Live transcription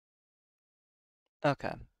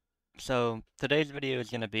Okay, so today's video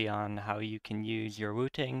is going to be on how you can use your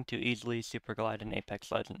Wooting to easily Superglide in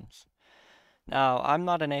Apex Legends. Now, I'm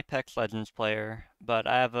not an Apex Legends player, but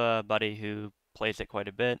I have a buddy who plays it quite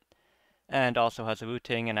a bit, and also has a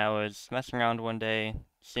Wooting, and I was messing around one day,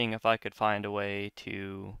 seeing if I could find a way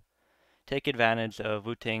to take advantage of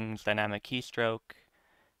Wooting's dynamic keystroke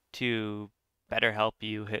to better help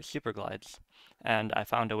you hit Superglides, and I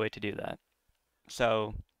found a way to do that.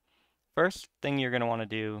 So, first thing you're going to want to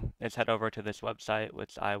do is head over to this website,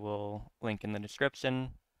 which I will link in the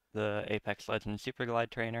description, the Apex Legends Superglide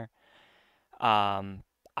trainer. Um,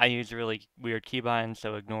 I use a really weird keybind,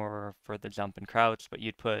 so ignore for the jump and crouch, but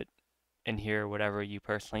you'd put in here whatever you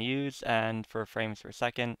personally use, and for frames per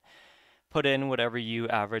second, put in whatever you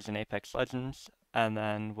average in Apex Legends, and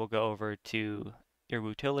then we'll go over to your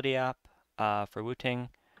Wootility app for Wooting.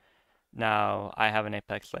 Now, I have an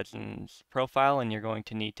Apex Legends profile, and you're going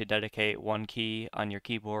to need to dedicate one key on your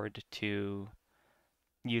keyboard to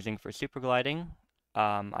using for super gliding.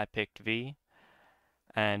 I picked V,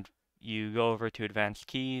 and you go over to advanced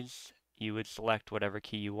keys, you would select whatever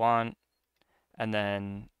key you want, and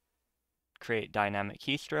then create dynamic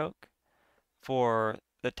keystroke. For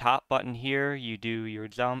the top button here, you do your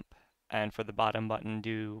jump, and for the bottom button,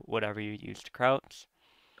 do whatever you use to crouch.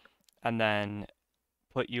 And then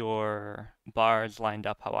put your bars lined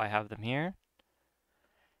up how I have them here.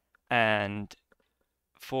 And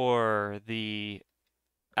for the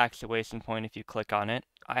acceleration point, if you click on it,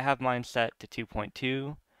 I have mine set to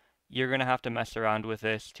 2.2. You're going to have to mess around with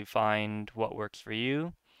this to find what works for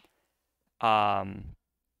you. Um,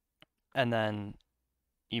 and then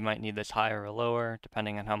you might need this higher or lower,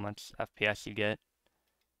 depending on how much FPS you get.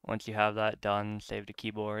 Once you have that done, save to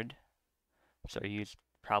keyboard. So you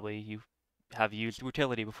have used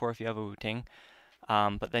utility before if you have a Wooting.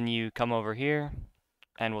 But then you come over here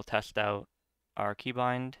and we'll test out our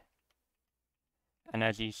keybind. And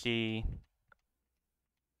as you see,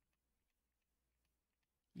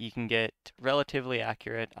 you can get relatively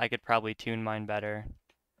accurate. I could probably tune mine better.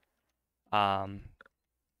 Um,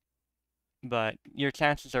 but your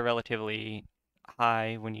chances are relatively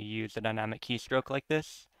high when you use a dynamic keystroke like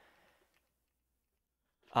this.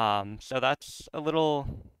 So that's a little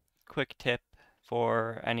quick tip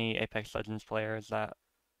for any Apex Legends players that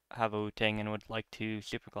have a Wooting and would like to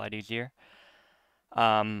Superglide easier.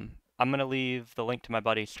 I'm going to leave the link to my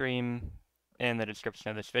buddy's stream in the description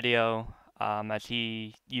of this video, as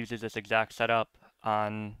he uses this exact setup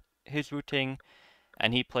on his Wooting,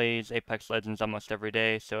 and he plays Apex Legends almost every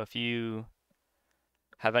day. So if you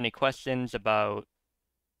have any questions about,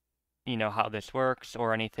 how this works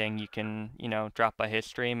or anything, you can, drop by his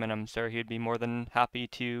stream, and I'm sure he'd be more than happy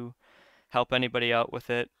to help anybody out with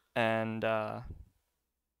it and,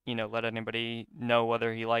 let anybody know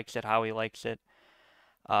whether he likes it, how he likes it,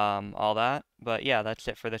 all that. But yeah, that's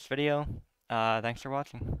it for this video. Thanks for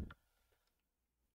watching.